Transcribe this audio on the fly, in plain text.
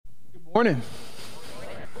Morning.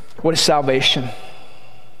 What is salvation?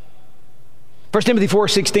 1 Timothy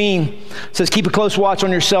 4:16 says, keep a close watch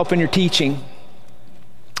on yourself and your teaching.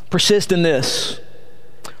 Persist in this,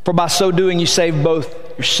 for by so doing you save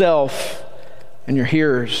both yourself and your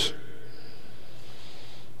hearers.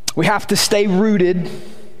 We have to stay rooted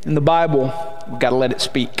in the Bible. We've got to let it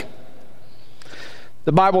speak.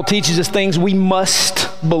 The Bible teaches us things we must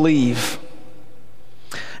believe.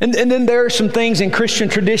 And then there are some things in Christian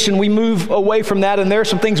tradition, we move away from that, and there are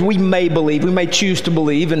some things we may believe, we may choose to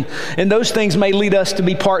believe, and those things may lead us to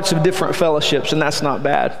be parts of different fellowships, and that's not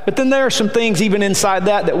bad. But then there are some things even inside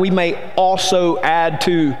that we may also add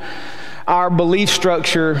to our belief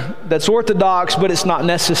structure that's orthodox, but it's not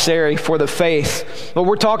necessary for the faith. What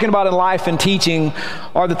we're talking about in life and teaching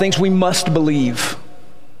are the things we must believe.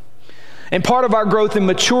 And part of our growth and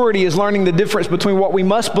maturity is learning the difference between what we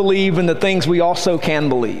must believe and the things we also can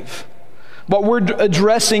believe. What we're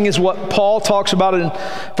addressing is what Paul talks about in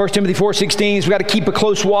 1 Timothy 4:16. We've got to keep a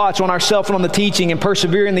close watch on ourselves and on the teaching and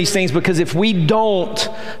persevere in these things, because if we don't,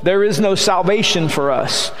 there is no salvation for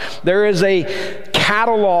us. There is a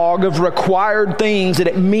catalog of required things that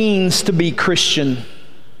it means to be Christian.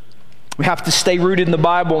 We have to stay rooted in the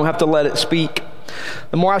Bible and have to let it speak.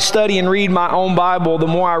 The more I study and read my own Bible, the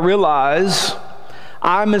more I realize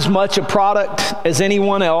I'm as much a product as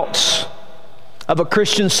anyone else of a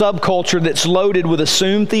Christian subculture that's loaded with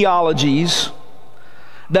assumed theologies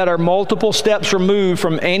that are multiple steps removed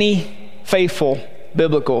from any faithful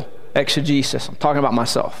biblical exegesis. I'm talking about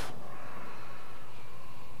myself.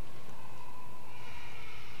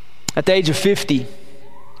 At the age of 50,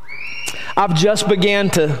 I've just began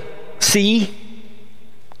to see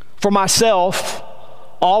for myself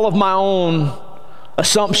all of my own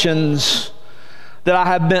assumptions that I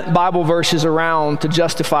have bent Bible verses around to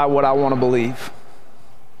justify what I want to believe.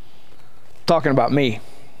 I'm talking about me.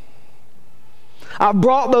 I've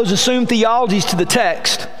brought those assumed theologies to the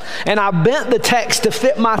text, and I've bent the text to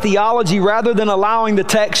fit my theology rather than allowing the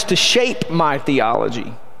text to shape my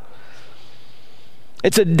theology.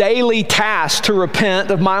 It's a daily task to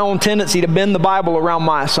repent of my own tendency to bend the Bible around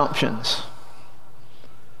my assumptions.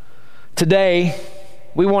 Today,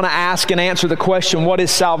 we want to ask and answer the question, what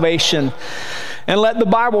is salvation? And let the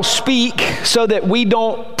Bible speak so that we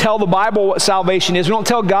don't tell the Bible what salvation is. We don't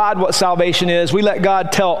tell God what salvation is. We let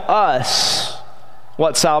God tell us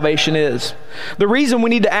what salvation is. The reason we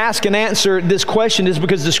need to ask and answer this question is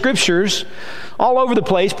because the scriptures all over the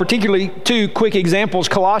place, particularly two quick examples.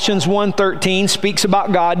 Colossians 1:13 speaks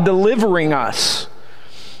about God delivering us.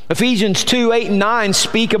 Ephesians 2:8 and 9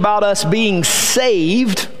 speak about us being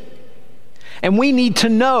saved. And we need to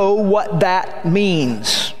know what that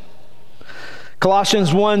means.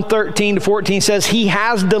 Colossians 1:13 to 14 says, He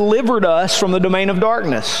has delivered us from the domain of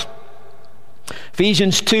darkness.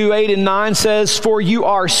 Ephesians 2:8 and 9 says, For you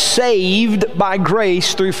are saved by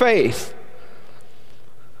grace through faith.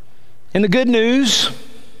 In the good news,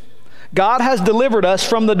 God has delivered us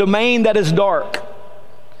from the domain that is dark.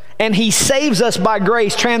 And He saves us by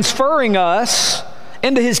grace, transferring us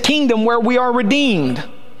into His kingdom where we are redeemed.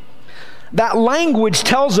 That language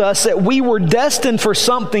tells us that we were destined for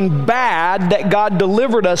something bad that God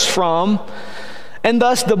delivered us from, and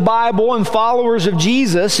thus the Bible and followers of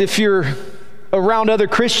Jesus, if you're around other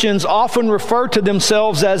Christians, often refer to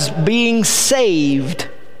themselves as being saved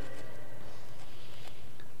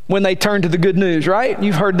when they turn to the good news, right?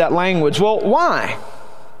 You've heard that language. Well, why?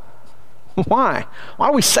 Why? Why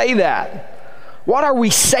do we say that? What are we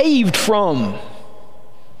saved from?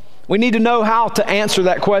 We need to know how to answer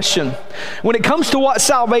that question. When it comes to what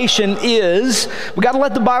salvation is, we got to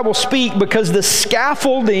let the Bible speak, because the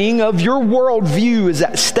scaffolding of your worldview is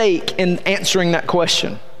at stake in answering that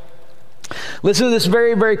question. Listen to this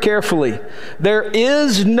very, very carefully. There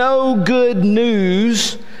is no good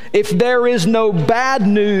news if there is no bad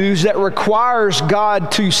news that requires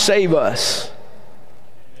God to save us.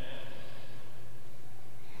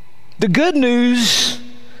 The good news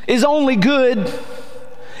is only good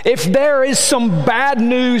if there is some bad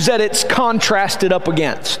news that it's contrasted up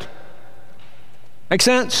against. Make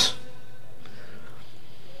sense?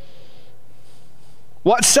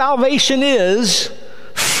 What salvation is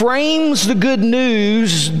frames the good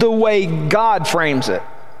news the way God frames it.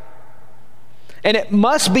 And it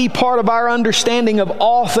must be part of our understanding of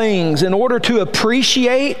all things in order to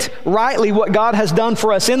appreciate rightly what God has done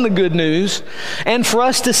for us in the good news, and for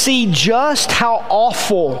us to see just how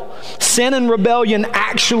awful sin and rebellion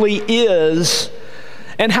actually is,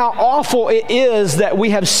 and how awful it is that we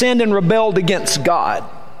have sinned and rebelled against God.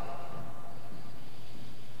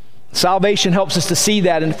 Salvation helps us to see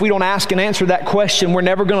that, and if we don't ask and answer that question, we're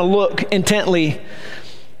never going to look intently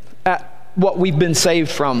at what we've been saved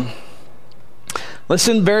from.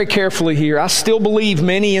 Listen very carefully here. I still believe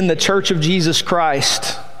many in the Church of Jesus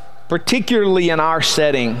Christ, particularly in our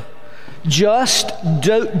setting, just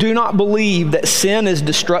do not believe that sin is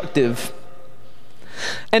destructive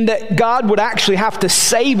and that God would actually have to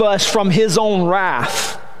save us from His own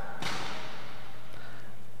wrath,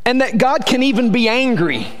 and that God can even be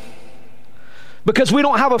angry, because we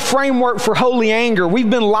don't have a framework for holy anger. We've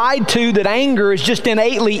been lied to that anger is just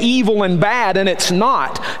innately evil and bad, and it's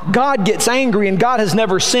not. God gets angry, and God has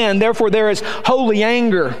never sinned. Therefore, there is holy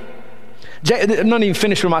anger. I'm not even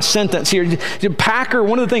finished with my sentence here. Packer,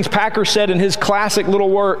 one of the things Packer said in his classic little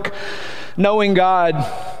work, Knowing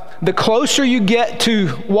God, the closer you get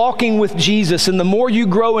to walking with Jesus and the more you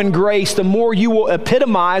grow in grace, the more you will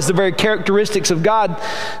epitomize the very characteristics of God,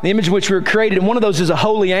 the image in which we were created. And one of those is a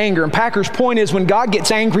holy anger. And Packer's point is, when God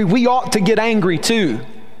gets angry, we ought to get angry too.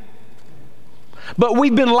 But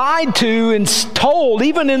we've been lied to and told,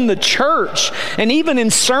 even in the church and even in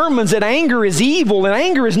sermons, that anger is evil, and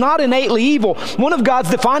anger is not innately evil. One of God's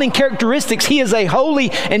defining characteristics, He is a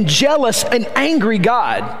holy and jealous and angry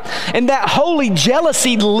God. And that holy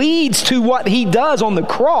jealousy leads to what He does on the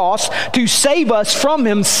cross to save us from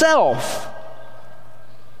Himself.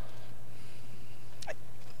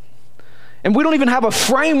 And we don't even have a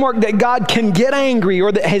framework that God can get angry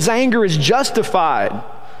or that His anger is justified.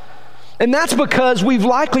 And that's because we've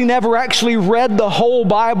likely never actually read the whole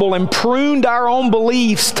Bible and pruned our own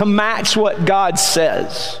beliefs to match what God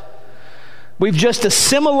says. We've just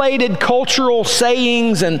assimilated cultural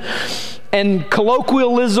sayings and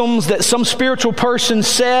colloquialisms that some spiritual person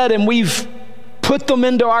said, and we've put them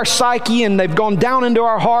into our psyche, and they've gone down into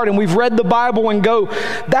our heart, and we've read the Bible and go,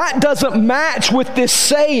 that doesn't match with this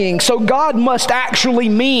saying, so God must actually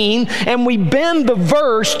mean, and we bend the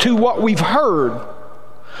verse to what we've heard,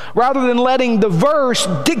 rather than letting the verse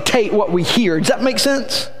dictate what we hear. Does that make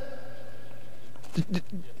sense?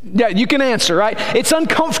 Yeah, you can answer, right? It's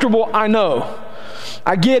uncomfortable, I know.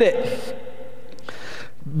 I get it.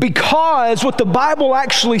 Because what the Bible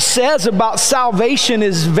actually says about salvation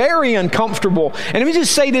is very uncomfortable. And let me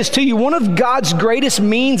just say this to you. One of God's greatest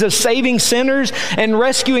means of saving sinners and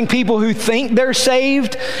rescuing people who think they're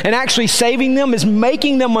saved and actually saving them is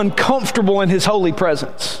making them uncomfortable in His holy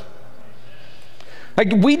presence.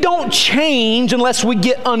 Like, we don't change unless we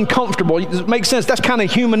get uncomfortable. It makes sense. That's kind of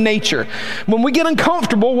human nature. When we get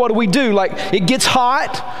uncomfortable, what do? Like, it gets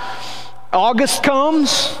hot, August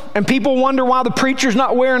comes, and people wonder why the preacher's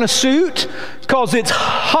not wearing a suit. It's because it's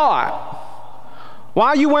hot. Why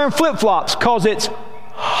are you wearing flip-flops? Because it's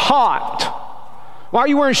hot. Why are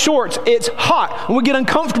you wearing shorts? It's hot. When we get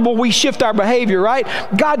uncomfortable, we shift our behavior, right?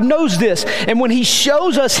 God knows this. And when He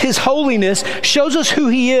shows us His holiness, shows us who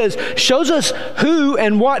He is, shows us who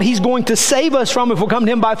and what He's going to save us from if we'll come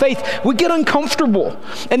to Him by faith, we get uncomfortable.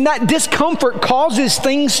 And that discomfort causes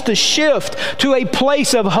things to shift to a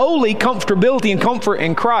place of holy comfortability and comfort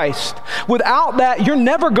in Christ. Without that, you're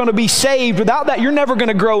never going to be saved. Without that, you're never going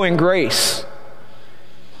to grow in grace.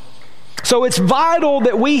 So it's vital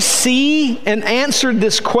that we see and answer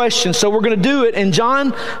this question. So we're going to do it in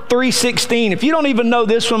John 3:16. If you don't even know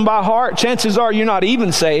this one by heart, chances are you're not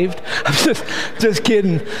even saved. I'm just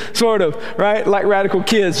kidding, sort of, right? Like radical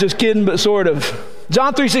kids, just kidding, but sort of.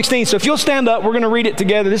 John 3:16. So if you'll stand up, we're going to read it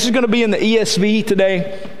together. This is going to be in the ESV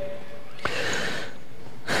today.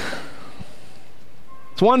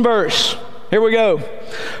 It's one verse. Here we go.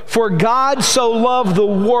 For God so loved the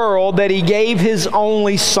world that He gave His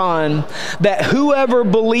only Son, that whoever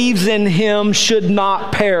believes in Him should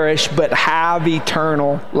not perish, but have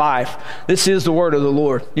eternal life. This is the word of the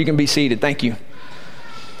Lord. You can be seated. Thank you.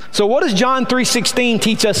 So what does John 3:16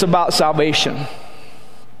 teach us about salvation?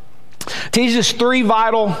 It teaches us three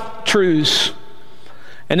vital truths.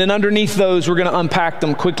 And then underneath those, we're going to unpack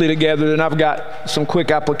them quickly together. And I've got some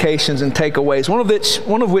quick applications and takeaways,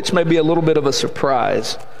 one of which may be a little bit of a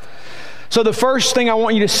surprise. So the first thing I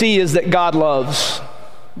want you to see is that God loves.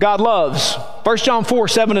 God loves. 1 John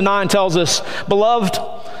 4:7-9 tells us, Beloved,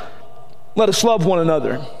 let us love one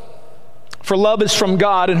another. For love is from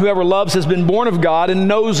God, and whoever loves has been born of God and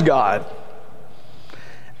knows God.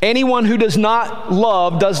 Anyone who does not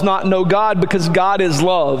love does not know God, because God is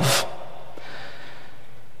love.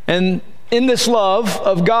 And in this love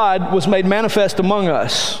of God was made manifest among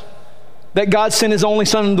us, that God sent His only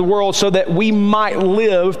Son into the world so that we might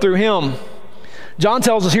live through Him. John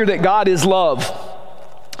tells us here that God is love.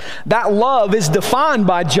 That love is defined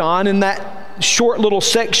by John in that short little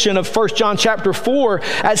section of 1 John chapter 4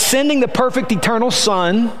 as sending the perfect eternal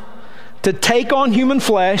Son to take on human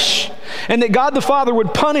flesh, and that God the Father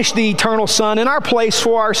would punish the eternal Son in our place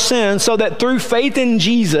for our sins, so that through faith in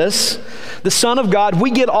Jesus, the Son of God,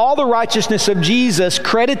 we get all the righteousness of Jesus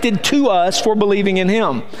credited to us for believing in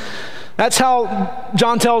Him. That's how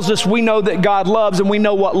John tells us we know that God loves, and we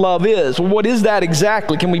know what love is. Well, what is that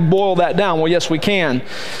exactly? Can we boil that down? Well, yes, we can.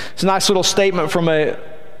 It's a nice little statement from a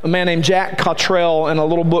man named Jack Cottrell in a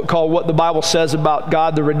little book called What the Bible Says About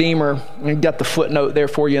God the Redeemer. We've got the footnote there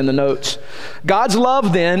for you in the notes. God's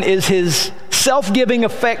love, then, is His self-giving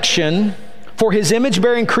affection for His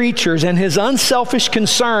image-bearing creatures and His unselfish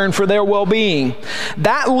concern for their well-being.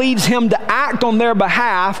 That leads Him to act on their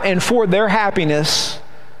behalf and for their happiness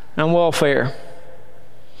and welfare.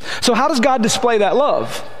 So how does God display that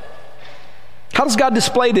love? How does God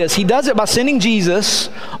display this? He does it by sending Jesus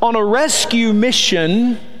on a rescue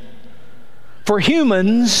mission for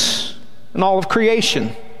humans and all of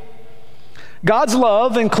creation. God's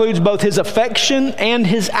love includes both His affection and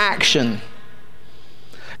His action.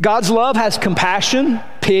 God's love has compassion,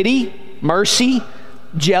 pity, mercy,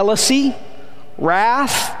 jealousy,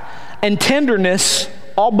 wrath, and tenderness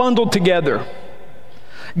all bundled together.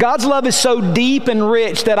 God's love is so deep and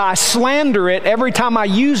rich that I slander it every time I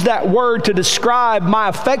use that word to describe my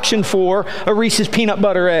affection for a Reese's peanut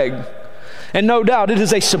butter egg. And no doubt it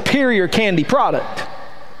is a superior candy product.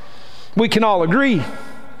 We can all agree.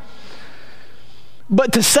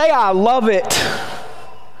 But to say I love it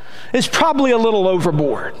is probably a little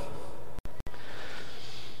overboard.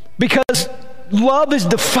 Because love is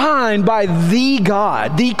defined by the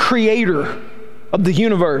God, the creator of the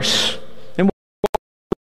universe.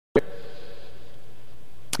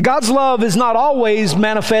 God's love is not always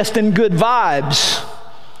manifest in good vibes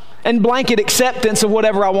and blanket acceptance of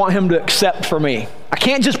whatever I want Him to accept for me. I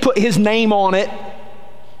can't just put His name on it,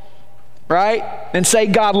 right? And say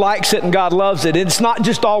God likes it and God loves it. It's not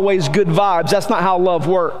just always good vibes. That's not how love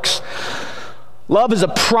works. Love is a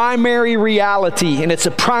primary reality, and it's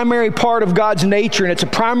a primary part of God's nature, and it's a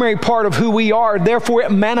primary part of who we are. Therefore,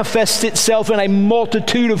 it manifests itself in a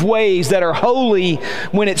multitude of ways that are holy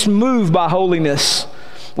when it's moved by holiness.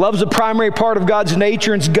 Love is a primary part of God's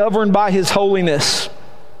nature and is governed by His holiness.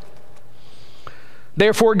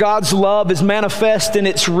 Therefore, God's love is manifest in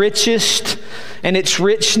its richest and its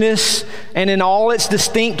richness and in all its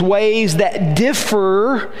distinct ways that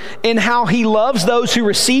differ in how He loves those who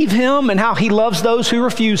receive Him and how He loves those who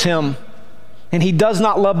refuse Him. And He does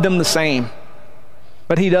not love them the same,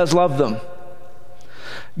 but He does love them.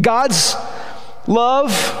 God's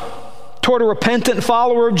love toward a repentant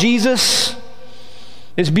follower of Jesus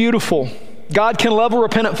is beautiful. God can love a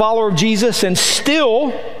repentant follower of Jesus and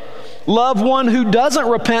still love one who doesn't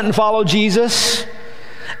repent and follow Jesus.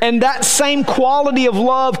 And that same quality of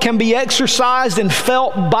love can be exercised and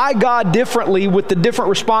felt by God differently with the different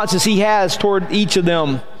responses He has toward each of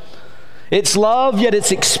them. It's love, yet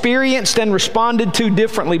it's experienced and responded to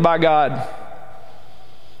differently by God.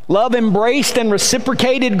 Love embraced and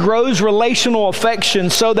reciprocated grows relational affection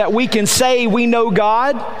so that we can say we know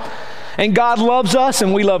God, and God loves us,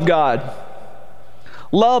 and we love God.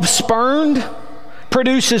 Love spurned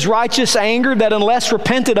produces righteous anger that, unless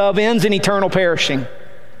repented of, ends in eternal perishing.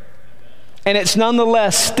 And it's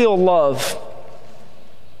nonetheless still love.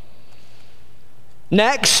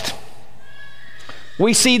 Next,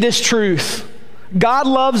 we see this truth. God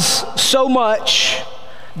loves so much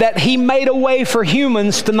that He made a way for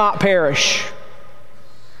humans to not perish.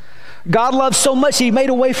 God loves so much He made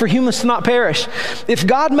a way for humans to not perish. If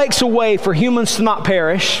God makes a way for humans to not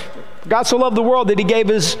perish, God so loved the world that He gave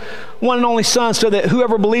His one and only Son so that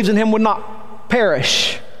whoever believes in Him would not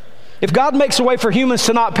perish. If God makes a way for humans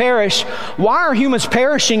to not perish, why are humans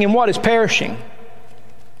perishing and what is perishing?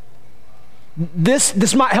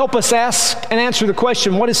 This might help us ask and answer the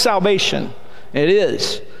question, what is salvation? It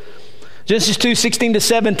is. Genesis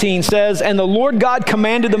 2:16-17 says, "And the Lord God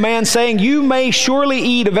commanded the man, saying, You may surely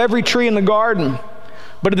eat of every tree in the garden,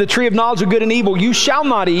 but of the tree of knowledge of good and evil you shall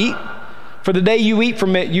not eat, for the day you eat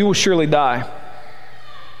from it you will surely die."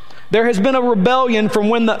 There has been a rebellion from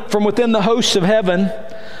within the hosts of heaven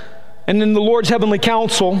and in the Lord's heavenly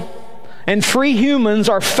council, and free humans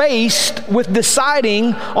are faced with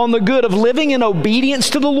deciding on the good of living in obedience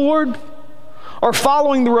to the Lord or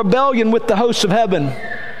following the rebellion with the hosts of heaven.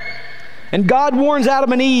 And God warns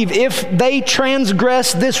Adam and Eve, if they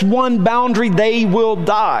transgress this one boundary, they will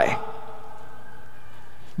die.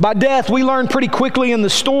 By death, we learn pretty quickly in the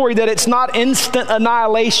story that it's not instant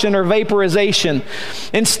annihilation or vaporization.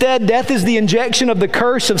 Instead, death is the injection of the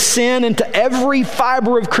curse of sin into every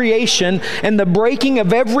fiber of creation and the breaking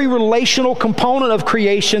of every relational component of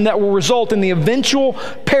creation that will result in the eventual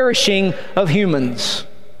perishing of humans.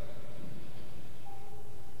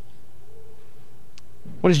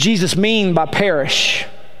 What does Jesus mean by perish?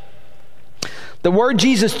 The word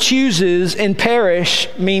Jesus chooses in perish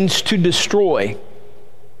means to destroy.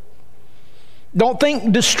 Don't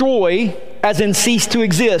think destroy as in cease to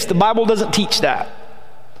exist. The Bible doesn't teach that.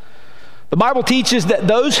 The Bible teaches that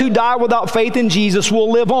those who die without faith in Jesus will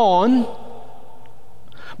live on,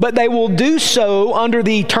 but they will do so under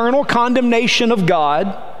the eternal condemnation of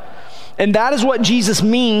God, and that is what Jesus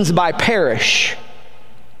means by perish.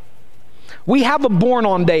 We have a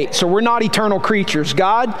born-on date, so we're not eternal creatures.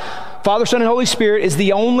 God, Father, Son, and Holy Spirit is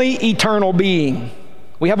the only eternal being.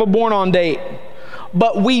 We have a born-on date,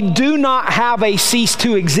 but we do not have a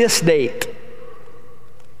cease-to-exist date.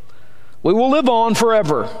 We will live on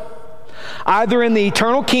forever, either in the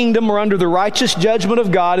eternal kingdom or under the righteous judgment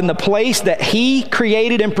of God in the place that He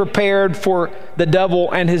created and prepared for the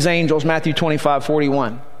devil and his angels, Matthew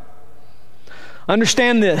 25:41.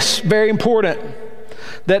 Understand this, very important,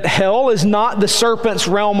 that hell is not the serpent's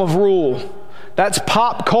realm of rule. That's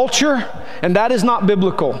pop culture, and that is not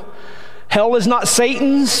biblical. Hell is not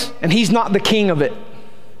Satan's, and he's not the king of it.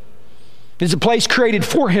 It's a place created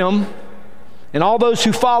for him and all those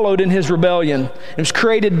who followed in his rebellion. It was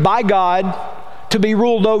created by God to be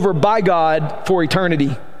ruled over by God for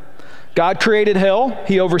eternity. God created hell,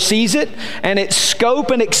 He oversees it, and its scope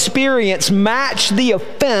and experience match the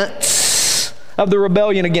offense of the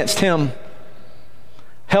rebellion against Him.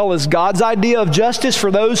 Hell is God's idea of justice for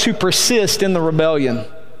those who persist in the rebellion.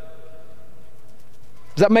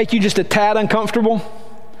 Does that make you just a tad uncomfortable?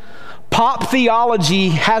 Pop theology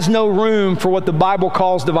has no room for what the Bible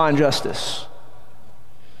calls divine justice,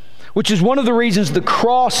 which is one of the reasons the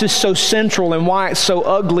cross is so central and why it's so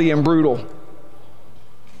ugly and brutal,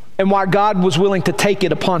 and why God was willing to take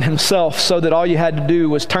it upon Himself so that all you had to do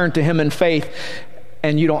was turn to Him in faith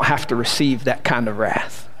and you don't have to receive that kind of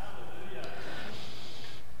wrath.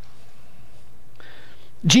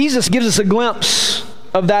 Jesus gives us a glimpse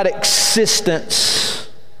of that existence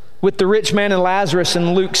with the rich man and Lazarus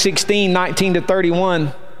in Luke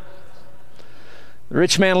 16:19-31. The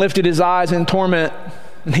rich man lifted his eyes in torment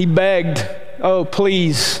and he begged, "Oh,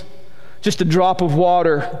 please, just a drop of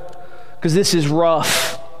water, because this is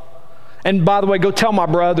rough. And by the way, go tell my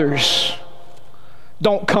brothers,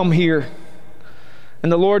 don't come here."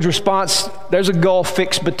 And the Lord's response, there's a gulf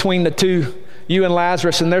fixed between the two, you and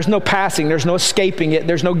Lazarus, and there's no passing, there's no escaping it,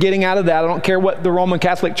 there's no getting out of that. I don't care what the Roman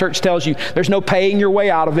Catholic Church tells you. There's no paying your way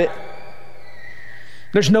out of it.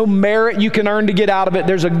 There's no merit you can earn to get out of it.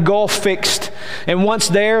 There's a gulf fixed, and once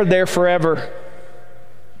there forever.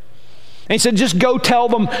 And He said, just go tell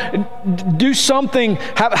them, do something,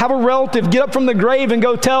 have a relative get up from the grave and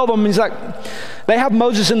go tell them. He's like, they have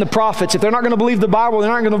Moses and the prophets. If they're not going to believe the Bible, they're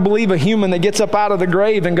not going to believe a human that gets up out of the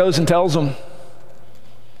grave and goes and tells them.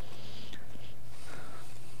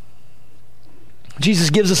 Jesus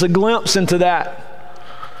gives us a glimpse into that.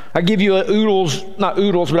 I give you not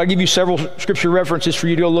oodles, but I give you several scripture references for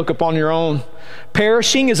you to go look up on your own.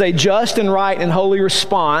 Perishing is a just and right and holy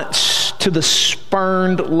response to the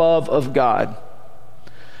spurned love of God.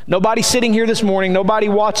 Nobody sitting here this morning, nobody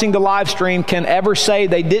watching the live stream can ever say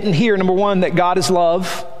they didn't hear, number one, that God is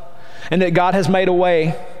love and that God has made a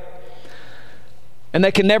way. And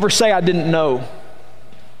they can never say, I didn't know.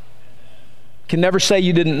 Can never say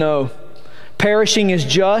you didn't know. Perishing is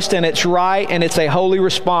just and it's right and it's a holy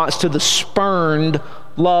response to the spurned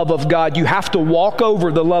love of God. You have to walk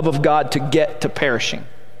over the love of God to get to perishing.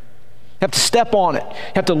 You have to step on it.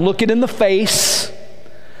 You have to look it in the face,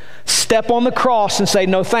 step on the cross and say,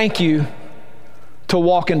 no, thank you, to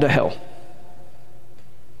walk into hell.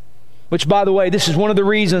 Which, by the way, this is one of the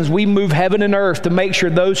reasons we move heaven and earth, to make sure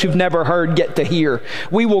those who've never heard get to hear.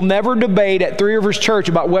 We will never debate at Three Rivers Church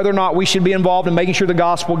about whether or not we should be involved in making sure the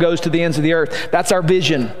gospel goes to the ends of the earth. That's our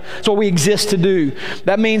vision. That's what we exist to do.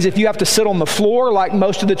 That means if you have to sit on the floor, like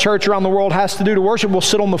most of the church around the world has to do to worship, we'll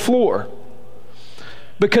sit on the floor.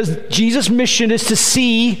 Because Jesus' mission is to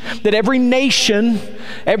see that every nation,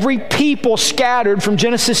 every people scattered from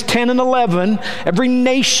Genesis 10 and 11, every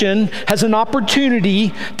nation has an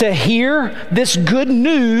opportunity to hear this good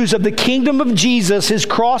news of the kingdom of Jesus, His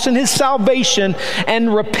cross and His salvation,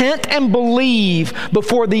 and repent and believe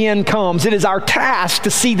before the end comes. It is our task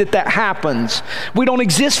to see that that happens. We don't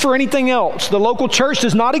exist for anything else. The local church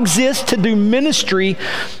does not exist to do ministry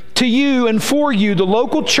to you and for you. The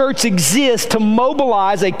local church exists to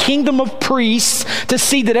mobilize a kingdom of priests to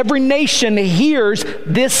see that every nation hears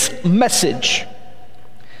this message.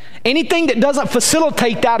 Anything that doesn't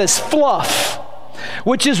facilitate that is fluff.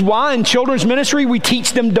 which is why in children's ministry we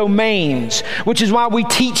teach them domains, which is why we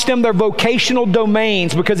teach them their vocational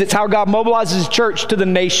domains, because it's how God mobilizes His church to the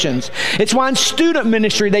nations. It's why in student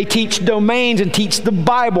ministry they teach domains and teach the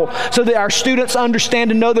Bible, so that our students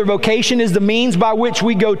understand and know their vocation is the means by which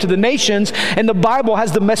we go to the nations, and the Bible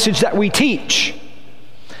has the message that we teach.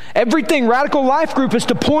 Everything Radical Life Group is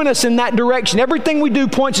to point us in that direction. Everything we do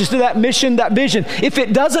points us to that mission, that vision. If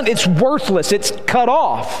it doesn't, it's worthless. It's cut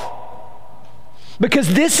off.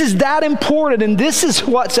 Because this is that important, and this is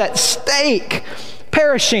what's at stake.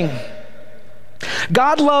 Perishing.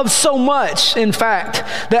 God loves so much, in fact,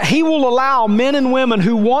 that He will allow men and women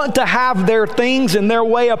who want to have their things and their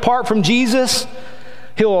way apart from Jesus,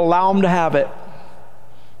 He'll allow them to have it.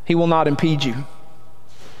 He will not impede you.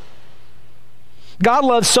 God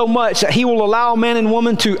loves so much that He will allow men and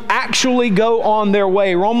women to actually go on their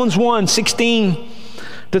way. Romans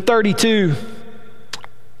 1:16-32.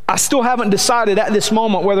 I still haven't decided at this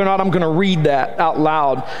moment whether or not I'm going to read that out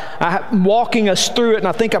loud. I'm walking us through it, and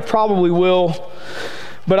I think I probably will.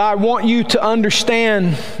 But I want you to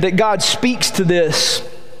understand that God speaks to this.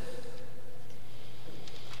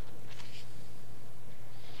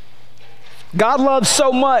 God loves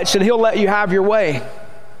so much that He'll let you have your way.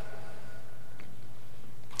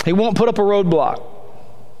 He won't put up a roadblock.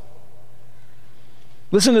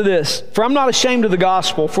 Listen to this. For I'm not ashamed of the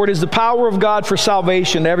gospel, for it is the power of God for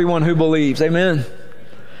salvation to everyone who believes. Amen.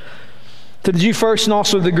 To the Jew first and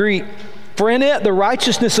also the Greek. For in it the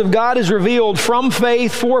righteousness of God is revealed from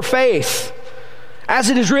faith for faith. As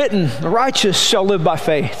it is written, the righteous shall live by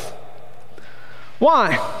faith.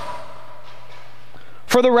 Why?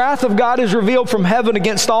 For the wrath of God is revealed from heaven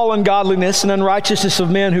against all ungodliness and unrighteousness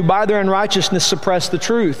of men who by their unrighteousness suppress the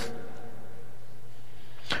truth.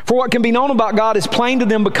 For what can be known about God is plain to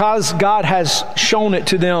them because God has shown it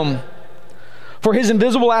to them. For His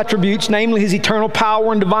invisible attributes, namely His eternal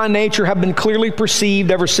power and divine nature, have been clearly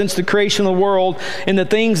perceived ever since the creation of the world in the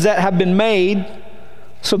things that have been made,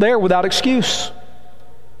 so they are without excuse.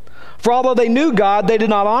 For although they knew God, they did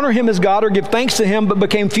not honor Him as God or give thanks to Him, but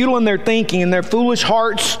became futile in their thinking, and their foolish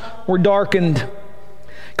hearts were darkened.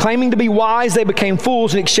 Claiming to be wise, they became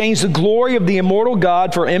fools and exchanged the glory of the immortal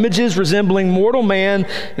God for images resembling mortal man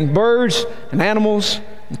and birds and animals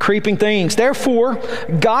and creeping things. Therefore,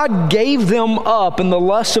 God gave them up in the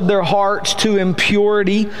lust of their hearts to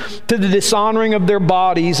impurity, to the dishonoring of their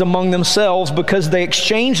bodies among themselves, because they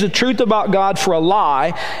exchanged the truth about God for a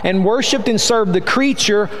lie and worshiped and served the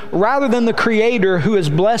creature rather than the Creator, who is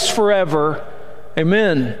blessed forever.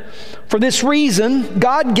 Amen. For this reason,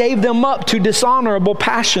 God gave them up to dishonorable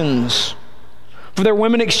passions. For their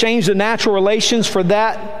women exchanged the natural relations for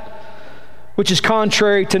that which is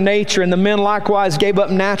contrary to nature. And the men likewise gave up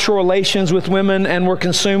natural relations with women and were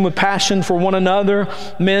consumed with passion for one another,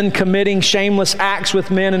 men committing shameless acts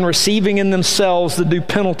with men and receiving in themselves the due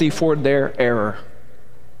penalty for their error.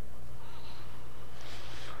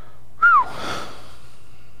 Whew.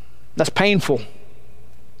 That's painful.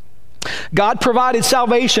 God provided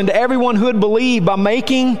salvation to everyone who had believed by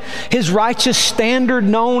making His righteous standard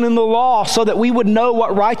known in the law, so that we would know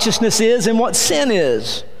what righteousness is and what sin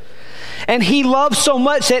is. And He loved so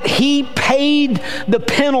much that He paid the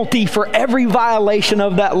penalty for every violation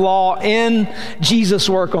of that law in Jesus'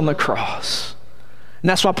 work on the cross. And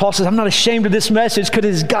that's why Paul says, I'm not ashamed of this message, because it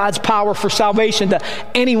is God's power for salvation to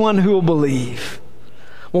anyone who will believe.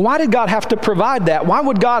 Well, why did God have to provide that? Why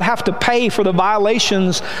would God have to pay for the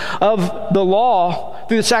violations of the law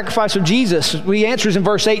through the sacrifice of Jesus? The answer is in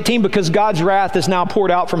verse 18, because God's wrath is now poured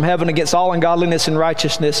out from heaven against all ungodliness and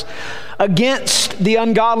righteousness, against the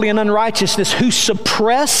ungodly and unrighteousness who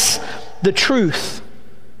suppress the truth.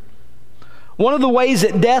 One of the ways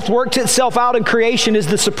that death works itself out in creation is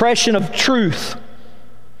the suppression of truth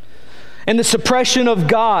and the suppression of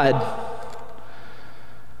God,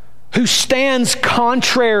 who stands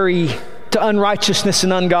contrary to unrighteousness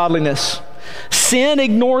and ungodliness. Sin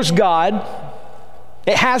ignores God.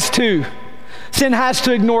 It has to. Sin has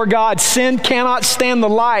to ignore God. Sin cannot stand the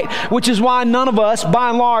light, which is why none of us,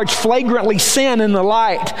 by and large, flagrantly sin in the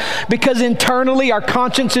light, because internally our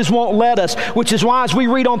consciences won't let us, which is why as we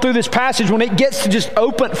read on through this passage, when it gets to just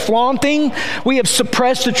open flaunting, we have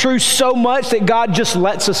suppressed the truth so much that God just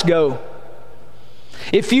lets us go.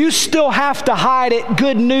 If you still have to hide it,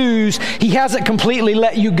 good news, He hasn't completely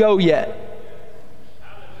let you go yet.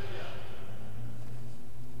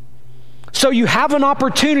 So you have an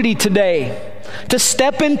opportunity today to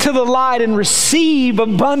step into the light and receive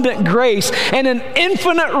abundant grace and an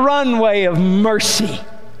infinite runway of mercy.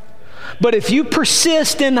 But if you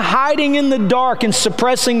persist in hiding in the dark and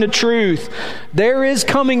suppressing the truth, there is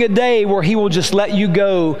coming a day where He will just let you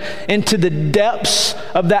go into the depths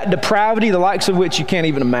of that depravity, the likes of which you can't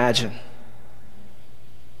even imagine.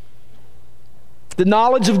 The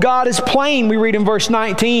knowledge of God is plain, we read in verse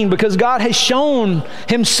 19, because God has shown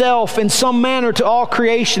Himself in some manner to all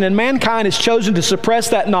creation, and mankind has chosen to suppress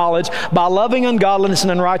that knowledge by loving ungodliness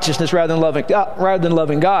and unrighteousness rather than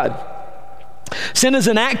loving God. Sin is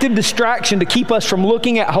an active distraction to keep us from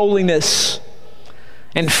looking at holiness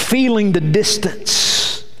and feeling the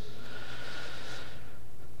distance,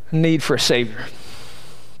 need for a Savior.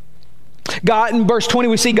 God, in verse 20,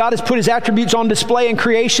 we see God has put His attributes on display in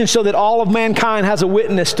creation so that all of mankind has a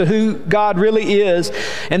witness to who God really is,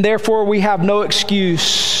 and therefore we have no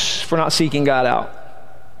excuse for not seeking God out.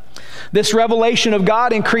 This revelation of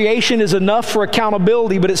God in creation is enough for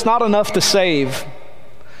accountability, but it's not enough to save.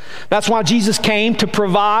 That's why Jesus came, to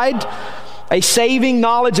provide a saving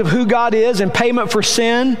knowledge of who God is and payment for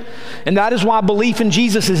sin, and that is why belief in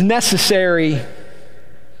Jesus is necessary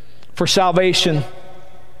for salvation.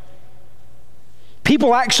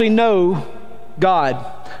 People actually know God,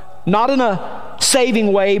 not in a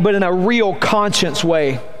saving way, but in a real conscience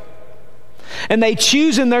way. And they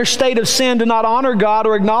choose in their state of sin to not honor God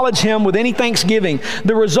or acknowledge Him with any thanksgiving.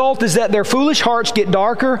 The result is that their foolish hearts get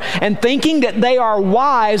darker, and thinking that they are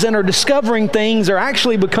wise and are discovering things are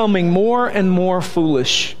actually becoming more and more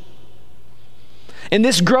foolish. In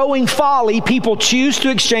this growing folly, people choose to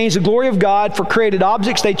exchange the glory of God for created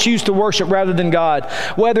objects they choose to worship rather than God.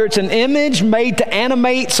 Whether it's an image made to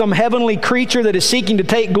animate some heavenly creature that is seeking to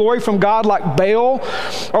take glory from God like Baal,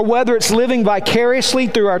 or whether it's living vicariously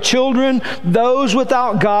through our children, those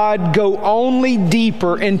without God go only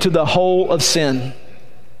deeper into the hole of sin.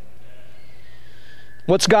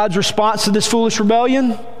 What's God's response to this foolish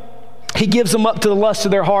rebellion? He gives them up to the lust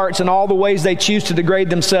of their hearts and all the ways they choose to degrade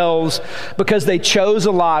themselves because they chose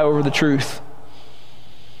a lie over the truth.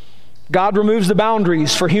 God removes the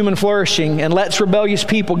boundaries for human flourishing and lets rebellious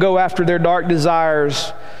people go after their dark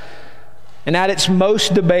desires. And at its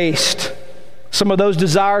most debased, some of those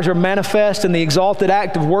desires are manifest in the exalted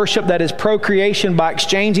act of worship that is procreation by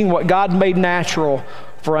exchanging what God made natural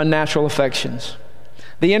for unnatural affections.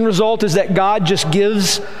 The end result is that God just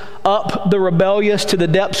gives up the rebellious to the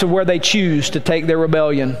depths of where they choose to take their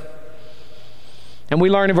rebellion. And we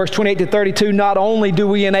learn in verse 28 to 32, not only do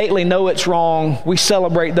we innately know it's wrong, we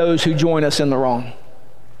celebrate those who join us in the wrong.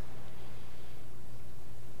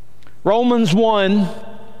 Romans 1,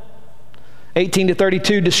 18 to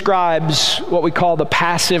 32 describes what we call the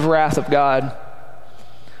passive wrath of God.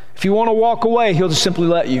 If you want to walk away, He'll just simply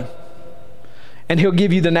let you. And He'll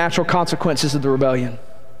give you the natural consequences of the rebellion.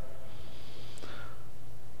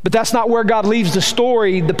 But that's not where God leaves the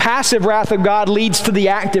story. The passive wrath of God leads to the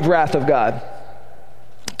active wrath of God,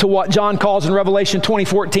 to what John calls in Revelation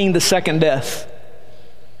 20:14 the second death.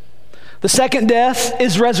 The second death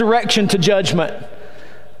is resurrection to judgment.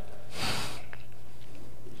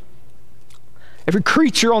 Every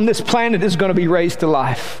creature on this planet is going to be raised to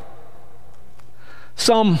life.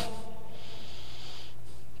 Some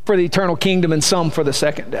for the eternal kingdom and some for the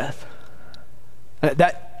second death.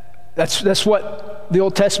 That's what the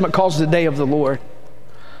Old Testament calls the day of the Lord.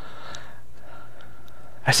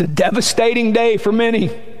 That's a devastating day for many.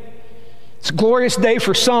 It's a glorious day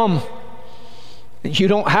for some. You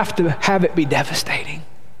don't have to have it be devastating.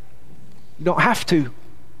 You don't have to.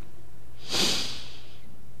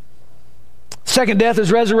 Second death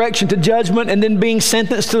is resurrection to judgment and then being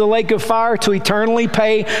sentenced to the lake of fire to eternally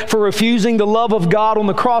pay for refusing the love of God on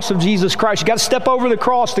the cross of Jesus Christ. You got to step over the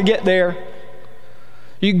cross to get there.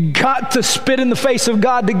 You got to spit in the face of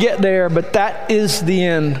God to get there, but that is the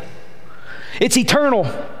end. It's eternal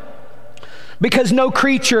because no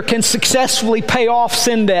creature can successfully pay off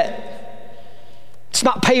sin debt. It's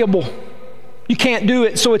not payable. You can't do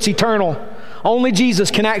it, so it's eternal. Only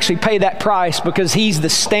Jesus can actually pay that price because He's the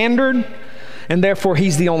standard and therefore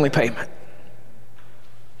He's the only payment.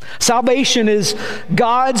 Salvation is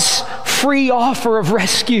God's free offer of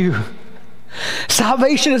rescue.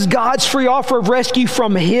 Salvation is God's free offer of rescue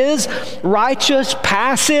from His righteous,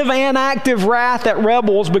 passive, and active wrath at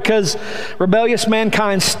rebels because rebellious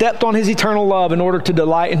mankind stepped on His eternal love in order to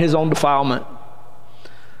delight in His own defilement.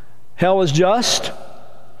 Hell is just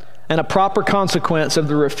and a proper consequence of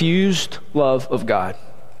the refused love of God.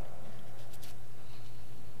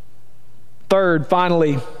 Third,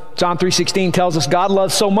 finally, John 3:16 tells us God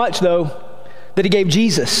loves so much, though, that He gave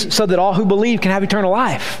Jesus so that all who believe can have eternal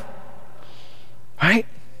life. Right?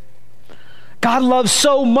 God loves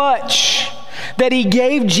so much that He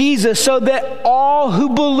gave Jesus so that all who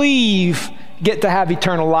believe get to have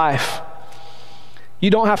eternal life. You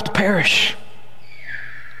don't have to perish.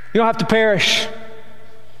 You don't have to perish.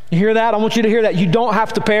 You hear that? I want you to hear that. You don't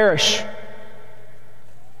have to perish.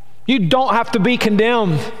 You don't have to be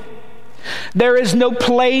condemned. There is no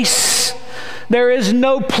place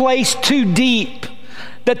too deep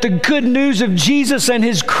that the good news of Jesus and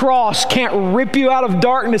his cross can't rip you out of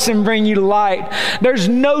darkness and bring you to light. There's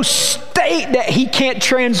no state that he can't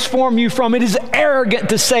transform you from. It is arrogant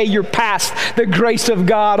to say you're past the grace of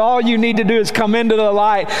God. All you need to do is come into the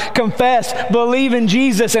light, confess, believe in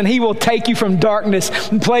Jesus, and he will take you from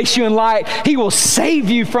darkness and place you in light. He will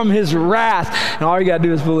save you from his wrath. And all you got to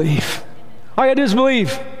do is believe. All you got to do is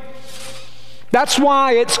believe. That's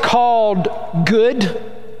why it's called good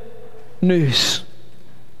news.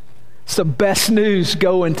 It's the best news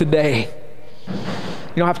going today.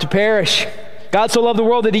 You don't have to perish. God so loved the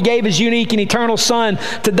world that he gave his unique and eternal Son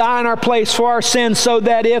to die in our place for our sins so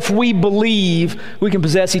that if we believe, we can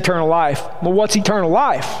possess eternal life. Well, what's eternal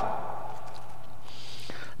life?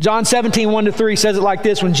 John 17, 1-3 says it like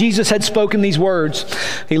this. When Jesus had spoken these words,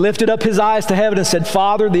 he lifted up his eyes to heaven and said,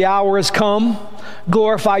 Father, the hour has come.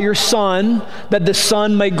 Glorify your Son, that the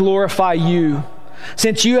Son may glorify you.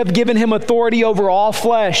 Since you have given him authority over all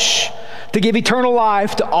flesh to give eternal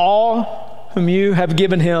life to all whom you have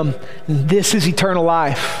given him. And this is eternal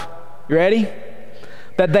life. You ready?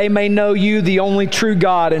 That they may know you, the only true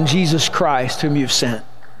God, and Jesus Christ, whom you've sent.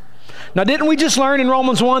 Now, didn't we just learn in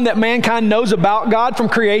Romans 1 that mankind knows about God from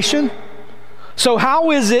creation? So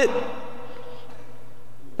how is it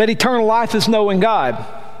that eternal life is knowing God?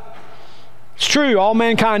 It's true, all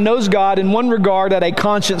mankind knows God in one regard at a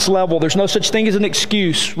conscience level. There's no such thing as an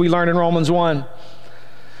excuse, we learn in Romans 1.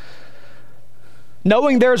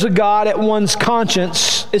 Knowing there's a God at one's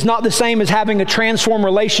conscience is not the same as having a transformed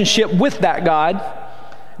relationship with that God,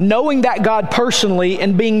 knowing that God personally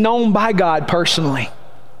and being known by God personally.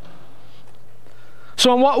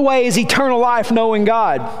 So in what way is eternal life knowing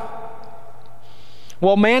God?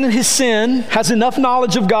 Well, man in his sin has enough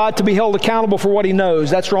knowledge of God to be held accountable for what he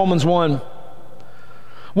knows. That's Romans 1.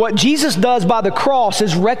 What Jesus does by the cross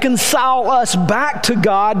is reconcile us back to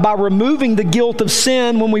God by removing the guilt of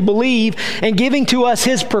sin when we believe and giving to us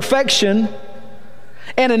his perfection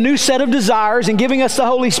and a new set of desires and giving us the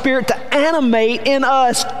Holy Spirit to animate in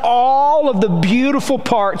us all of the beautiful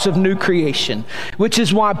parts of new creation, which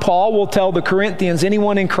is why Paul will tell the Corinthians,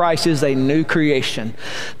 anyone in Christ is a new creation.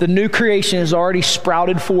 The new creation is already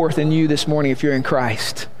sprouted forth in you this morning if you're in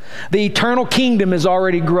Christ. The eternal kingdom is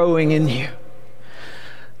already growing in you.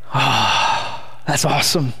 Oh, that's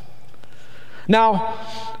awesome. Now,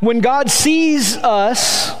 when God sees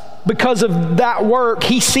us because of that work,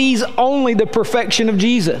 he sees only the perfection of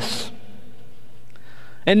Jesus.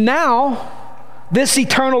 And now, this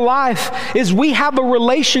eternal life is we have a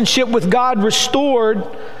relationship with God restored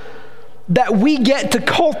that we get to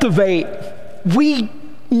cultivate. We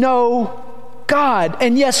know God.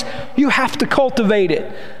 And yes, you have to cultivate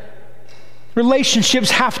it.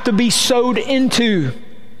 Relationships have to be sowed into.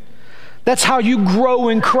 That's how you grow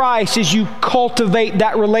in Christ, is you cultivate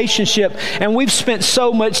that relationship. And we've spent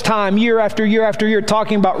so much time year after year after year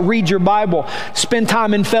talking about read your Bible, spend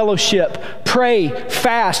time in fellowship, pray,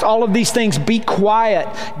 fast, all of these things, be quiet,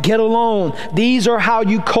 get alone. These are how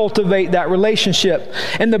you cultivate that relationship.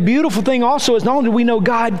 And the beautiful thing also is not only do we know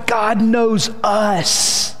God, God knows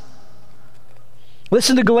us.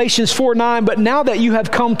 Listen to Galatians 4:9, but now that you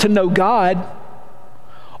have come to know God,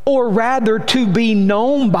 or rather to be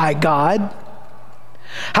known by God,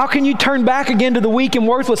 how can you turn back again to the weak and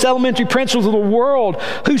worthless elementary principles of the world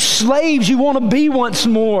whose slaves you want to be once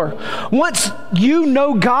more? Once you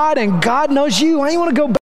know God and God knows you, why do you want to go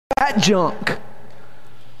back to that junk?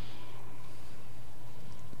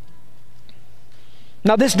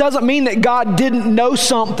 Now, this doesn't mean that God didn't know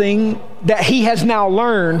something that he has now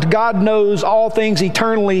learned. God knows all things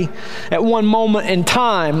eternally at one moment in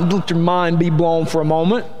time. Let your mind be blown for a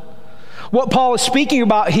moment. What Paul is speaking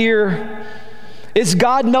about here is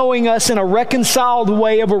God knowing us in a reconciled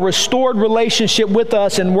way of a restored relationship with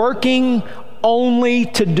us and working only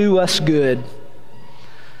to do us good.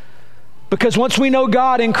 Because once we know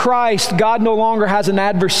God in Christ, God no longer has an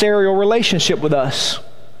adversarial relationship with us.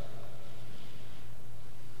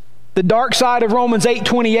 The dark side of Romans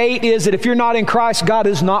 8:28 is that if you're not in Christ, God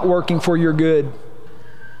is not working for your good.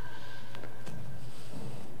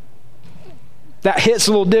 That hits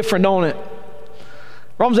a little different, don't it?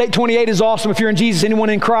 Romans 8:28 is awesome if you're in Jesus, anyone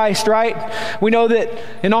in Christ, right? We know that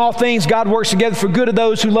in all things God works together for good of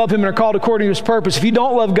those who love him and are called according to his purpose. If you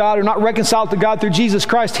don't love God or not reconciled to God through Jesus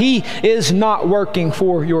Christ, he is not working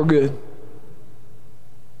for your good.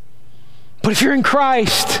 But if you're in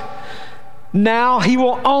Christ, Now he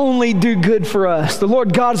will only do good for us. The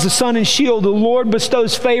Lord God is the sun and shield. The Lord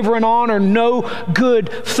bestows favor and honor. No good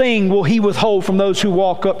thing will he withhold from those who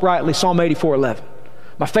walk uprightly. Psalm 84:11.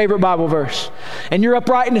 My favorite Bible verse. And your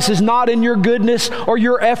uprightness is not in your goodness or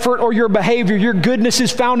your effort or your behavior. Your goodness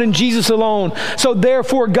is found in Jesus alone. So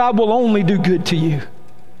therefore, God will only do good to you.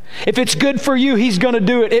 If it's good for you, he's going to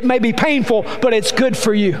do it. It may be painful, but it's good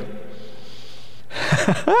for you.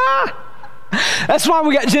 That's why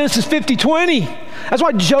we got Genesis 50:20. That's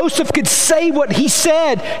why Joseph could say what he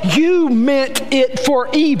said. You meant it for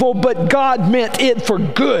evil, but God meant it for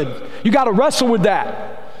good. You got to wrestle with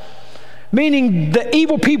that. Meaning the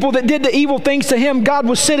evil people that did the evil things to him, God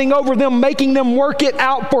was sitting over them, making them work it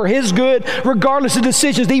out for his good, regardless of the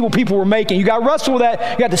decisions the evil people were making. You got to wrestle with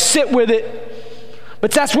that. You got to sit with it.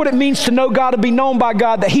 But that's what it means to know God, to be known by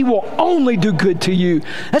God, that he will only do good to you.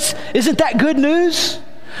 Isn't that good news?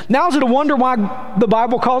 Now is it a wonder why the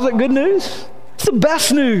Bible calls it good news? It's the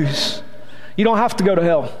best news. You don't have to go to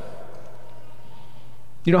hell.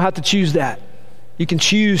 You don't have to choose that. You can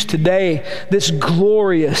choose today this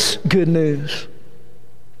glorious good news.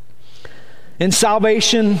 In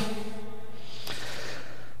salvation,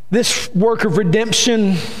 this work of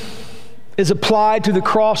redemption is applied to the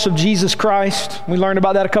cross of Jesus Christ. We learned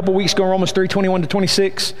about that a couple weeks ago in Romans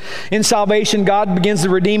 3:21-26. In salvation, God begins the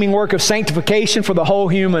redeeming work of sanctification for the whole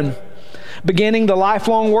human, beginning the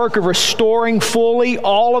lifelong work of restoring fully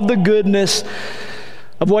all of the goodness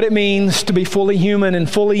of what it means to be fully human and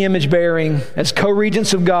fully image-bearing as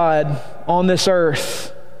co-regents of God on this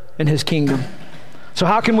earth in his kingdom. So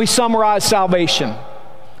how can we summarize salvation?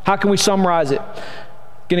 How can we summarize it? I'm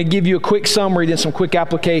going to give you a quick summary, then some quick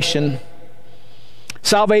application.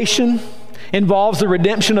 Salvation involves the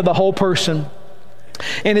redemption of the whole person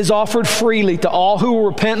and is offered freely to all who will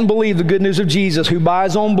repent and believe the good news of Jesus, who by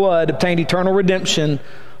his own blood obtained eternal redemption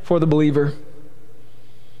for the believer.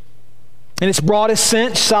 In its broadest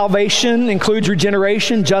sense, salvation includes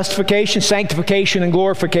regeneration, justification, sanctification, and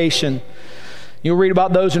glorification. You'll read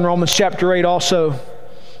about those in Romans chapter 8 also.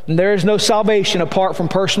 And there is no salvation apart from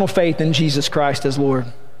personal faith in Jesus Christ as Lord.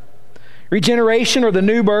 Regeneration, or the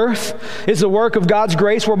new birth, is the work of God's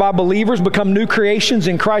grace whereby believers become new creations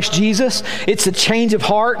in Christ Jesus. It's a change of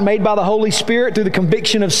heart made by the Holy Spirit through the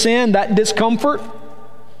conviction of sin, that discomfort,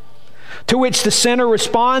 to which the sinner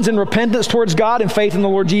responds in repentance towards God and faith in the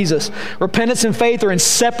Lord Jesus. Repentance and faith are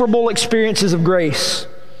inseparable experiences of grace.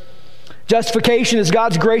 Justification is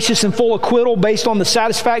God's gracious and full acquittal based on the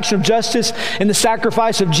satisfaction of justice and the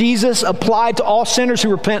sacrifice of Jesus applied to all sinners who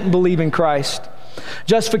repent and believe in Christ.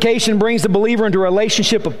 Justification brings the believer into a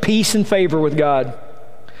relationship of peace and favor with God.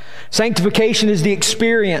 Sanctification is the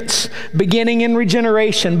experience, beginning in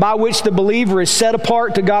regeneration, by which the believer is set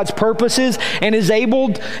apart to God's purposes and is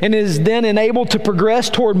then enabled to progress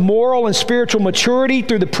toward moral and spiritual maturity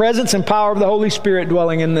through the presence and power of the Holy Spirit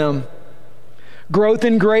dwelling in them. Growth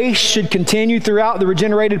in grace should continue throughout the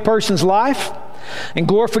regenerated person's life. And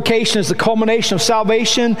glorification is the culmination of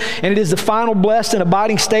salvation, and it is the final blessed and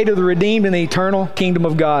abiding state of the redeemed in the eternal kingdom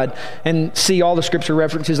of God. And see all the scripture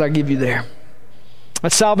references I give you there.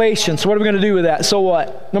 That's salvation. So what are we going to do with that? So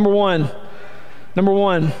what? Number one,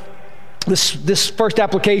 this first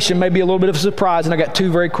application may be a little bit of a surprise, and I got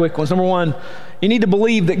two very quick ones. Number one, you need to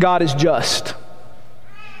believe that God is just.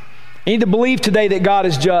 You need to believe today that God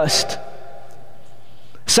is just.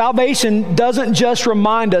 Salvation doesn't just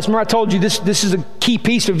remind us. Remember I told you this is a key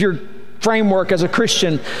piece of your framework as a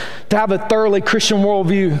Christian, to have a thoroughly Christian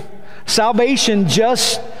worldview. Salvation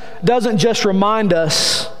doesn't just remind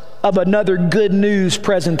us of another good news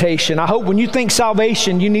presentation. I hope when you think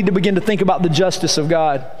salvation, you need to begin to think about the justice of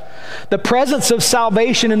God. The presence of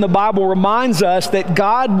salvation in the Bible reminds us that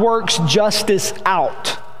God works justice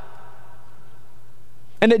out,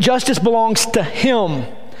 and that justice belongs to him.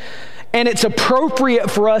 And it's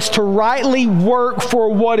appropriate for us to rightly work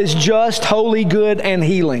for what is just, holy, good, and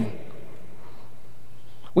healing.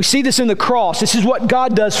 We see this in the cross. This is what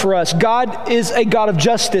God does for us. God is a God of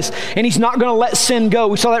justice, and he's not going to let sin go.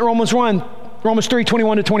 We saw that in Romans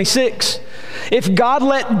 3:21-26. If God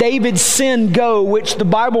let David's sin go, which the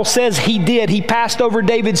Bible says he did, he passed over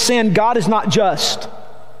David's sin, God is not just.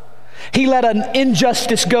 He let an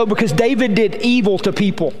injustice go because David did evil to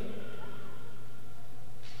people.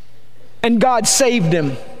 And God saved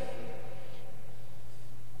him.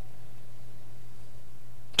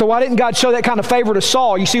 So why didn't God show that kind of favor to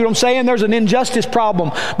Saul? You see what I'm saying? There's an injustice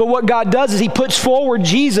problem. But what God does is he puts forward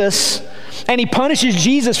Jesus, and he punishes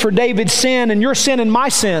Jesus for David's sin and your sin and my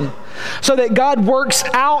sin, so that God works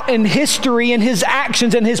out in history and his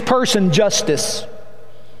actions and his person justice.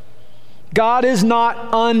 God is not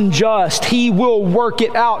unjust. He will work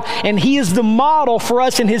it out. And He is the model for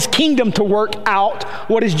us in His kingdom to work out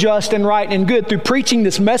what is just and right and good through preaching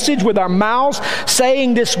this message with our mouths,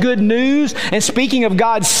 saying this good news, and speaking of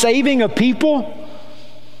God's saving of people.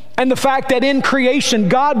 And the fact that in creation,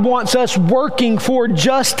 God wants us working for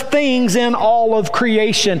just things in all of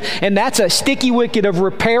creation. And that's a sticky wicket of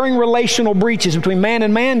repairing relational breaches between man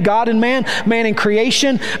and man, God and man in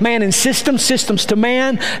creation, man in systems, systems to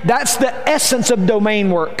man. That's the essence of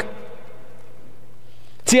domain work.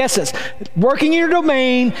 It's the essence. Working in your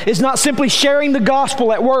domain is not simply sharing the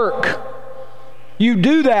gospel at work. You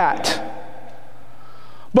do that.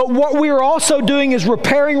 But what we are also doing is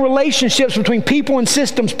repairing relationships between people and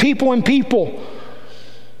systems, people and people,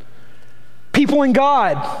 people and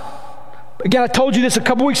God. Again, I told you this a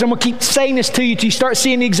couple weeks. I'm going to keep saying this to you till you start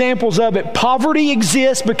seeing the examples of it. Poverty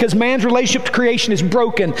exists because man's relationship to creation is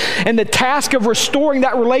broken. And the task of restoring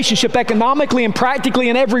that relationship economically and practically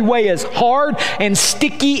in every way is hard and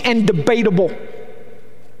sticky and debatable.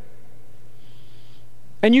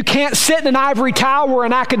 And you can't sit in an ivory tower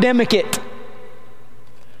and academic it.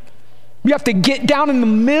 You have to get down in the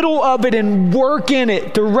middle of it and work in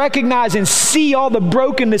it to recognize and see all the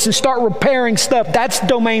brokenness and start repairing stuff. That's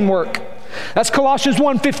domain work. That's Colossians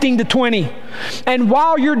 1:15-20. And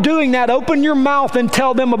while you're doing that, open your mouth and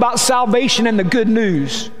tell them about salvation and the good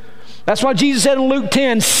news. That's why Jesus said in Luke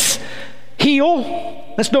 10,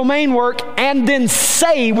 heal, that's domain work, and then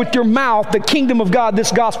say with your mouth, the kingdom of God,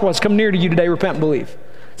 this gospel has come near to you today, repent and believe.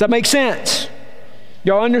 Does that make sense?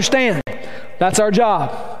 Y'all understand? That's our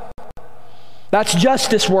job. That's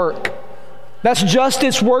justice work. That's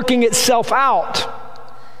justice working itself out.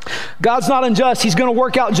 God's not unjust. He's going to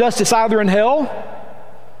work out justice either in hell,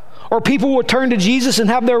 or people will turn to Jesus and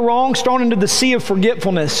have their wrongs thrown into the sea of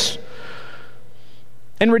forgetfulness.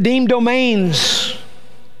 And redeemed domains,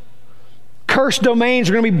 cursed domains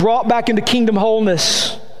are going to be brought back into kingdom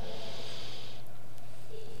wholeness.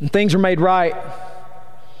 And things are made right.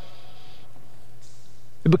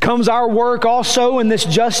 It becomes our work also in this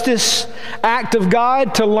justice act of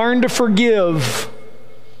God to learn to forgive,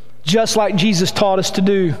 just like Jesus taught us to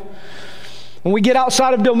do. When we get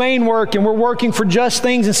outside of domain work and we're working for just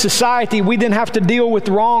things in society, we then have to deal with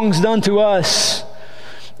wrongs done to us.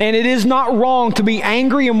 And it is not wrong to be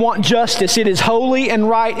angry and want justice. It is holy and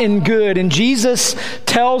right and good. And Jesus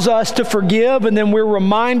tells us to forgive, and then we're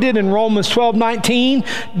reminded in Romans 12:19,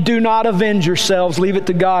 do not avenge yourselves, leave it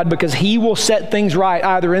to God, because He will set things right,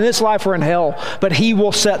 either in this life or in hell, but He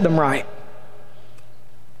will set them right.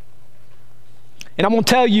 And I'm going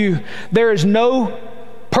to tell you, there is no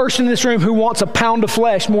person in this room who wants a pound of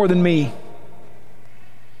flesh more than me.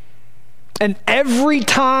 And every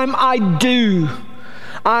time I do,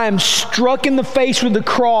 I am struck in the face with the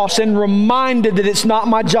cross and reminded that it's not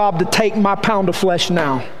my job to take my pound of flesh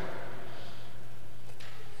now.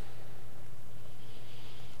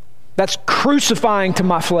 That's crucifying to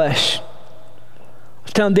my flesh. I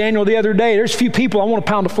was telling Daniel the other day, there's a few people I want a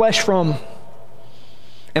pound of flesh from.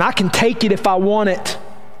 And I can take it if I want it.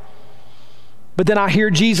 But then I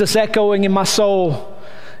hear Jesus echoing in my soul,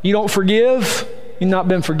 you don't forgive, you've not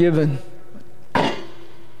been forgiven.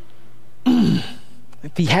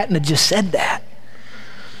 If He hadn't have just said that.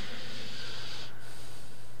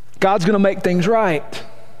 God's going to make things right.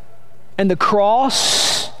 And the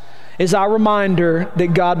cross is our reminder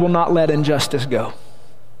that God will not let injustice go.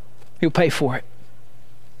 He'll pay for it.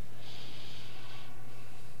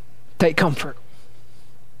 Take comfort.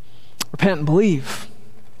 Repent and believe.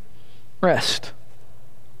 Rest.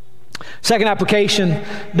 Second application,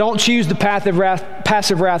 don't choose the passive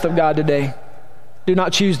wrath of God today. Do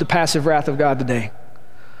not choose the passive wrath of God today.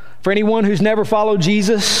 For anyone who's never followed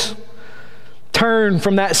Jesus, turn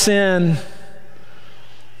from that sin.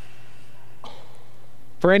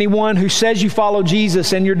 For anyone who says you follow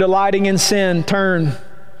Jesus and you're delighting in sin, turn.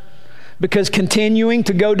 Because continuing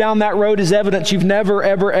to go down that road is evidence you've never,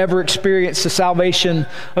 ever, ever experienced the salvation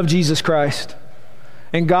of Jesus Christ.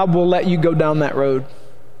 And God will let you go down that road.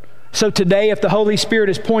 So today, if the Holy Spirit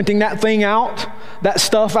is pointing that thing out, that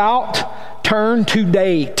stuff out, turn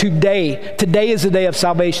today. Today. Today is the day of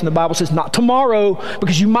salvation. The Bible says not tomorrow,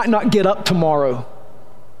 because you might not get up tomorrow.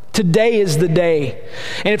 Today is the day.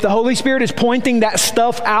 And if the Holy Spirit is pointing that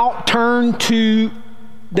stuff out, turn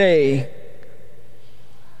today.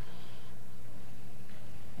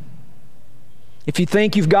 If you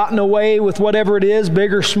think you've gotten away with whatever it is,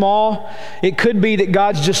 big or small, it could be that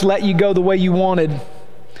God's just let you go the way you wanted.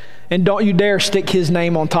 And don't you dare stick His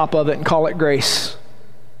name on top of it and call it grace.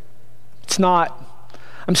 It's not.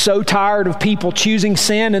 I'm so tired of people choosing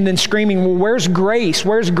sin and then screaming, well, where's grace?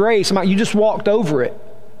 Where's grace? I'm like, you just walked over it.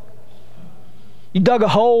 You dug a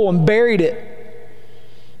hole and buried it,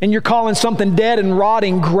 and you're calling something dead and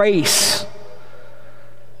rotting grace.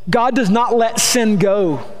 God does not let sin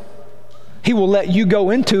go. He will let you go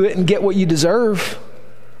into it and get what you deserve.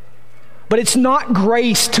 But it's not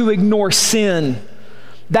grace to ignore sin.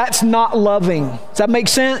 That's not loving. Does that make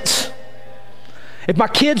sense? If my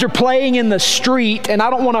kids are playing in the street and I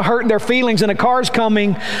don't want to hurt their feelings and a car's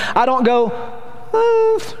coming, I don't go,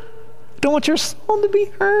 don't want your soul to be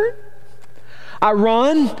hurt. I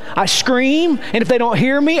run, I scream, and if they don't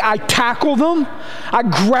hear me, I tackle them. I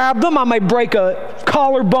grab them. I may break a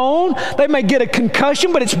collarbone. They may get a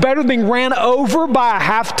concussion, but it's better than being ran over by a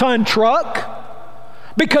half-ton truck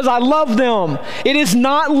because I love them. It is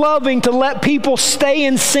not loving to let people stay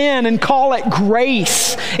in sin and call it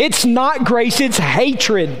grace. It's not grace, it's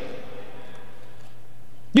hatred.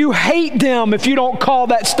 You hate them if you don't call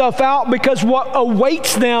that stuff out, because what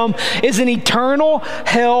awaits them is an eternal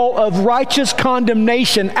hell of righteous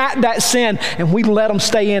condemnation at that sin, and we let them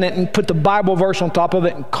stay in it and put the Bible verse on top of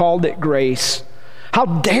it and called it grace. How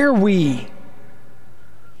dare we?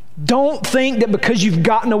 Don't think that because you've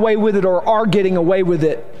gotten away with it or are getting away with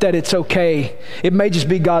it that it's okay. It may just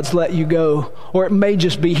be God's let you go, or it may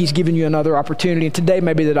just be He's giving you another opportunity, and today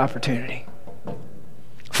may be that opportunity.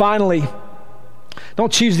 Finally,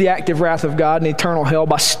 don't choose the active wrath of God and eternal hell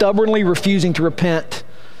by stubbornly refusing to repent.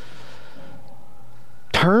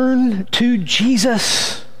 Turn to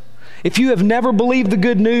Jesus. If you have never believed the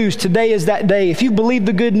good news, today is that day. If you believe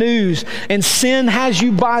the good news and sin has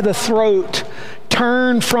you by the throat,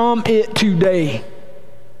 turn from it today.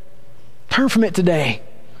 Turn from it today.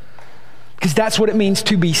 Because that's what it means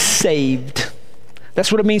to be saved.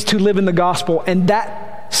 That's what it means to live in the gospel. And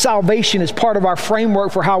that salvation is part of our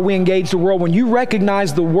framework for how we engage the world. When you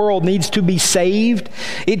recognize the world needs to be saved,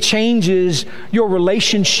 it changes your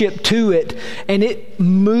relationship to it, and it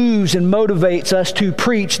moves and motivates us to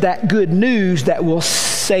preach that good news that will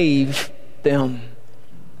save them.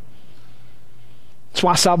 That's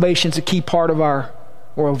why salvation is a key part of our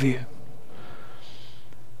worldview.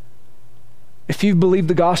 If you've believed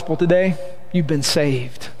the gospel today, you've been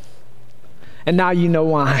saved. And now you know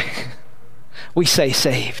why we say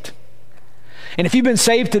saved. And if you've been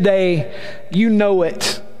saved today, you know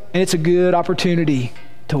it, and it's a good opportunity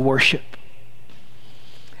to worship.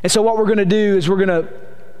 And so what we're going to do is we're going to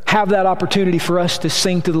have that opportunity for us to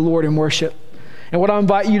sing to the Lord in worship. And what I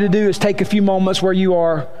invite you to do is take a few moments where you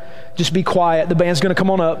are, just be quiet. The band's going to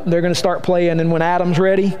come on up. They're going to start playing. And when Adam's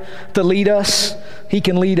ready to lead us, he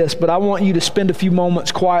can lead us. But I want you to spend a few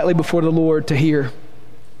moments quietly before the Lord to hear.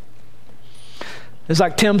 It's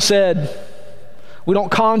like Tim said, we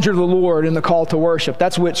don't conjure the Lord in the call to worship.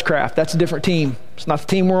 That's witchcraft. That's a different team. It's not the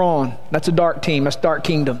team we're on. That's a dark team. That's dark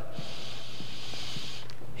kingdom.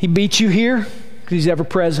 He beats you here because He's ever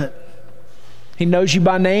present. He knows you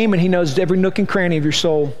by name, and He knows every nook and cranny of your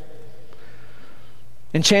soul.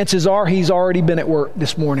 And chances are He's already been at work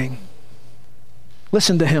this morning.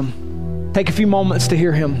 Listen to Him. Take a few moments to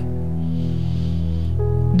hear Him.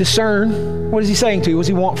 Discern. What is He saying to you? What does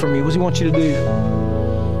He want from you? What does He want you to do?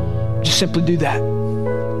 Just simply do that.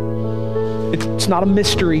 It's not a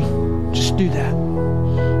mystery. Just do that.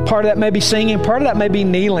 Part of that may be singing. Part of that may be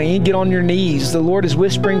kneeling. You get on your knees. The Lord is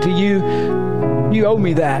whispering to you, you owe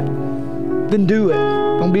me that. Then do it.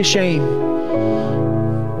 Don't be ashamed.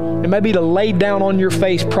 It may be to lay down on your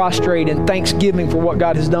face prostrate in thanksgiving for what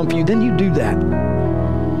God has done for you. Then you do that.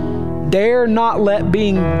 Dare not let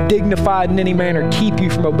being dignified in any manner keep you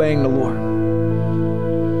from obeying the Lord.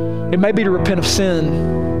 It may be to repent of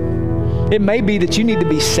sin. It may be that you need to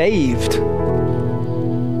be saved.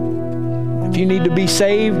 If you need to be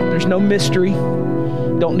saved, there's no mystery.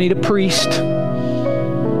 Don't need a priest.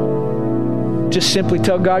 Just simply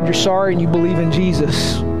tell God you're sorry and you believe in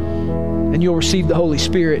Jesus, and you'll receive the Holy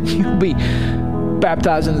Spirit. You'll be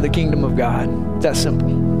baptized into the kingdom of God. It's that simple.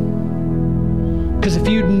 Because if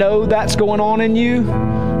you know that's going on in you,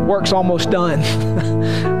 work's almost done.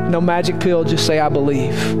 No magic pill, just say, I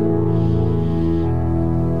believe.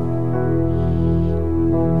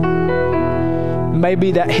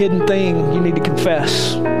 Maybe that hidden thing you need to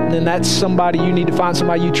confess. And then that's somebody you need to find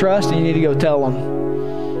somebody you trust, and you need to go tell them.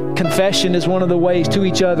 Confession is one of the ways to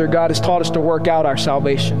each other God has taught us to work out our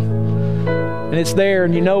salvation. And it's there,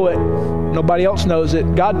 and you know it. Nobody else knows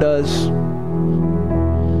it. God does.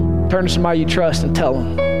 Turn to somebody you trust and tell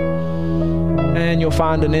them. And you'll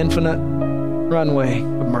find an infinite runway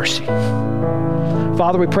of mercy.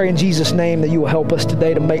 Father, we pray in Jesus' name that you will help us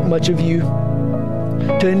today to make much of you,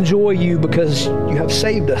 to enjoy you because you have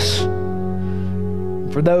saved us.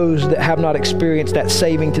 For those that have not experienced that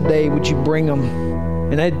saving today, would you bring them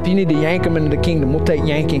And if you need to yank them into the kingdom, we'll take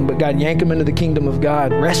yanking, but God, yank them into the kingdom of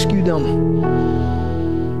God. Rescue them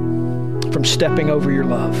from stepping over your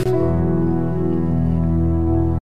love.